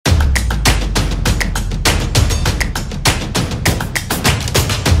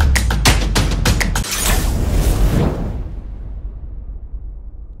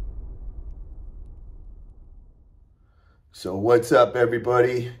What's up,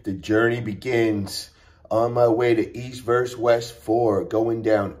 everybody? The journey begins. On my way to East vs. West 4, going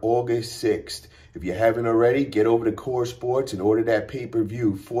down August 6th. If you haven't already, get over to Core Sports and order that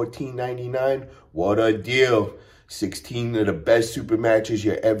pay-per-view. $14.99. What a deal. 16 of the best super matches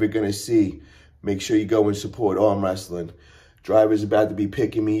you're ever going to see. Make sure you go and support ArmWrestling. Driver's about to be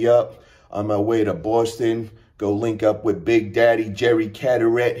picking me up. On my way to Boston, go link up with Big Daddy Jerry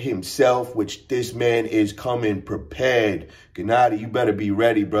Caderet himself, which this man is coming prepared. Gennady, you better be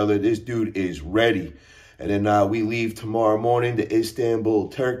ready, brother. This dude is ready. And then we leave tomorrow morning to Istanbul,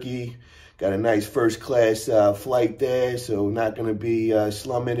 Turkey. Got a nice first-class flight there, so not going to be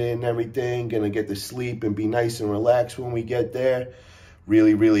slumming in and everything. Going to get to sleep and be nice and relaxed when we get there.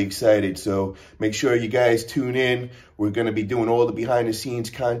 Really, really excited. So make sure you guys tune in. We're going to be doing all the behind-the-scenes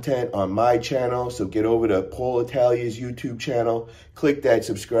content on my channel. So get over to Paul Italia's YouTube channel. Click that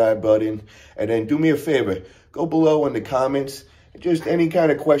subscribe button. And then do me a favor. Go below in the comments. Just any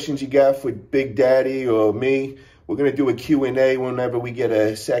kind of questions you got for Big Daddy or me. We're going to do a Q&A whenever we get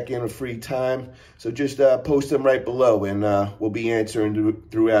a second of free time. So just post them right below, and we'll be answering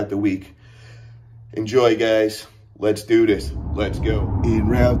throughout the week. Enjoy, guys. Let's do this. Let's go. En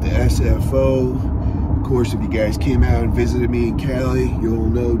route to SFO. Of course, if you guys came out and visited me in Cali, you'll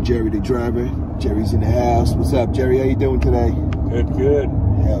know Jerry the driver. Jerry's in the house. What's up, Jerry? How you doing today? Good, good.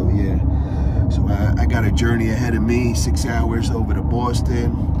 Hell yeah. So I got a journey ahead of me, 6 hours over to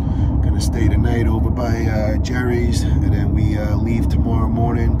Boston. Gonna stay the night over by Jerry's, and then we leave tomorrow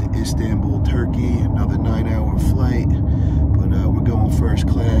morning to Istanbul, Turkey. Another 9-hour flight, but we're going first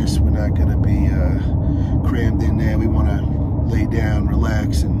class. We're not gonna be crammed in there. We wanna lay down,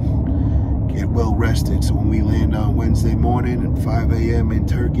 relax, and get well rested. So when we land on Wednesday morning at 5 a.m. in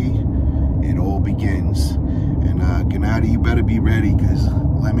Turkey, it all begins. And Gennady, you better be ready, because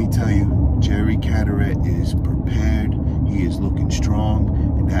let me tell you, Jerry Caderet is prepared. He is looking strong,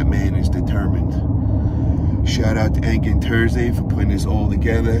 and that man is determined. Shout out to Engin TERZİ for putting this all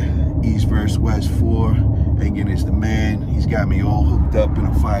together. East vs. West 4. Engin is the man. He's got me all hooked up in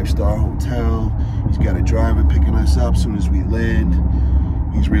a 5-star hotel. He's got a driver picking us up as soon as we land.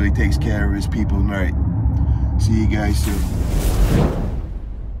 He really takes care of his people. All right. See you guys soon.